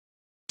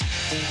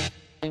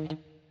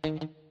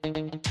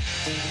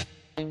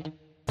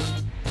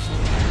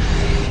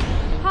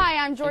Hi,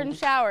 I'm Jordan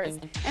Showers,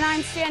 and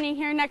I'm standing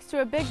here next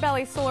to a Big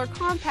Belly solar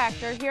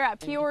compactor here at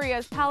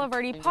Peoria's Palo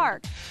Verde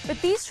Park.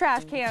 But these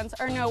trash cans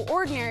are no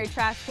ordinary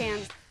trash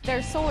cans,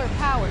 they're solar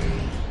powered.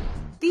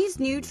 These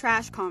new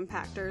trash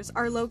compactors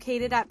are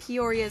located at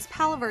Peoria's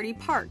Palo Verde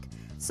Park.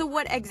 So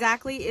what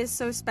exactly is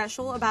so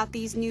special about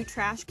these new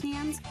trash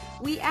cans?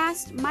 We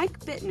asked Mike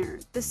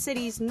Bittner, the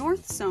city's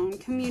North Zone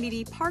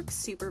Community Parks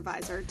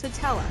Supervisor, to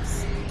tell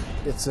us.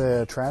 It's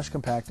a trash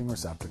compacting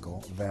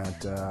receptacle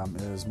that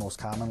is most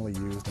commonly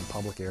used in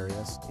public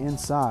areas.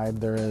 Inside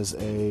there is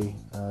a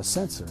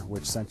sensor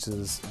which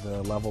senses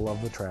the level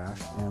of the trash,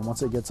 and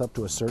once it gets up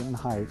to a certain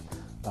height,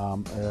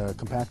 a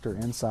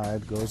compactor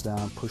inside goes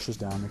down, pushes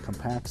down, and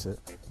compacts it,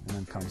 and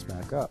then comes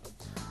back up.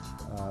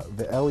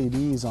 The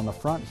LEDs on the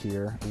front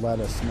here let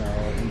us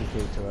know,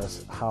 indicate to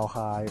us how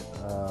high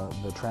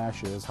the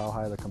trash is, how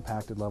high the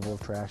compacted level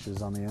of trash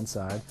is on the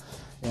inside,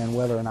 and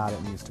whether or not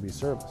it needs to be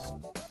serviced.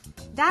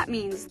 That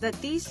means that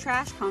these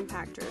trash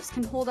compactors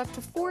can hold up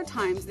to 4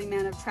 times the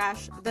amount of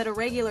trash that a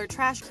regular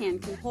trash can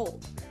can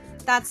hold.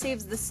 That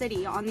saves the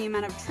city on the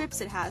amount of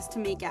trips it has to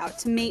make out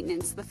to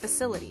maintenance the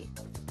facility.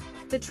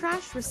 The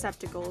trash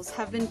receptacles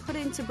have been put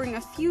in to bring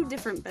a few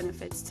different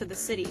benefits to the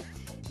city.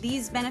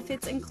 These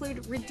benefits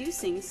include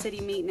reducing city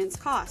maintenance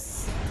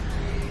costs.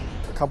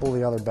 A couple of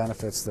the other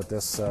benefits that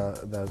this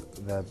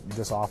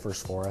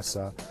offers for us.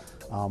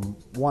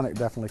 One, it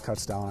definitely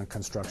cuts down on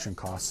construction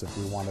costs if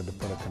we wanted to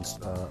put a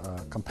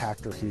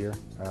compactor here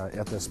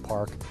at this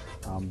park.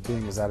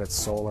 Being as that it's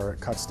solar,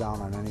 it cuts down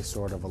on any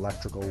sort of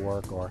electrical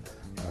work or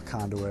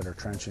conduit or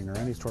trenching or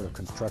any sort of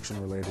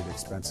construction-related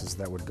expenses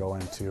that would go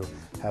into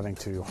having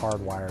to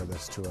hardwire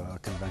this to a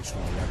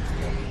conventional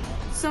electrical.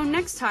 So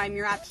next time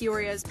you're at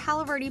Peoria's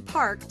Palo Verde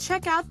Park,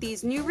 check out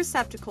these new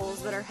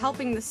receptacles that are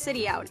helping the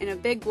city out in a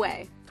big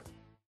way.